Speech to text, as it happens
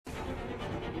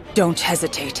Don't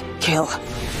hesitate. Kill.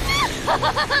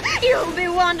 You'll be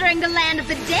wandering the land of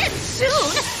the dead soon,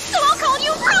 so I'll call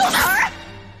you Ruler!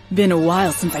 Been a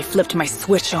while since I flipped my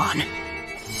switch on.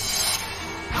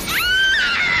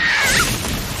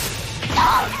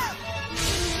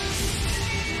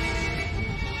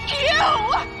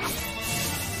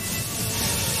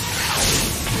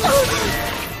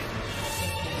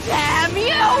 Damn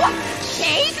you!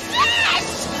 Take this!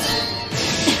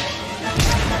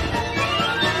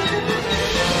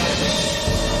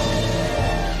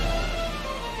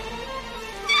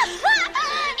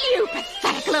 You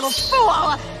pathetic little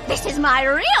fool! This is my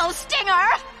real stinger!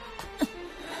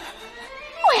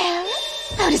 Well,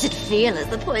 how does it feel as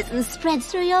the poison spreads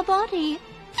through your body?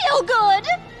 Feel good?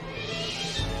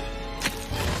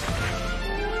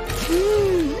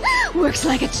 Works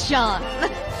like a charm.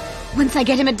 Once I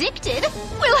get him addicted,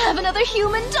 we'll have another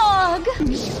human dog.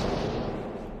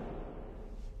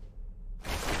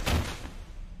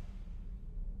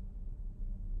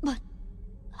 But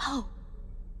how?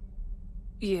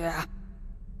 Yeah.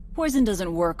 Poison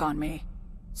doesn't work on me.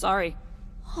 Sorry.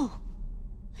 Oh,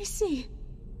 I see.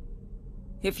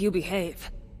 If you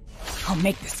behave, I'll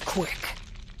make this quick.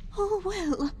 Oh,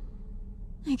 well.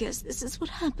 I guess this is what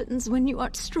happens when you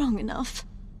aren't strong enough.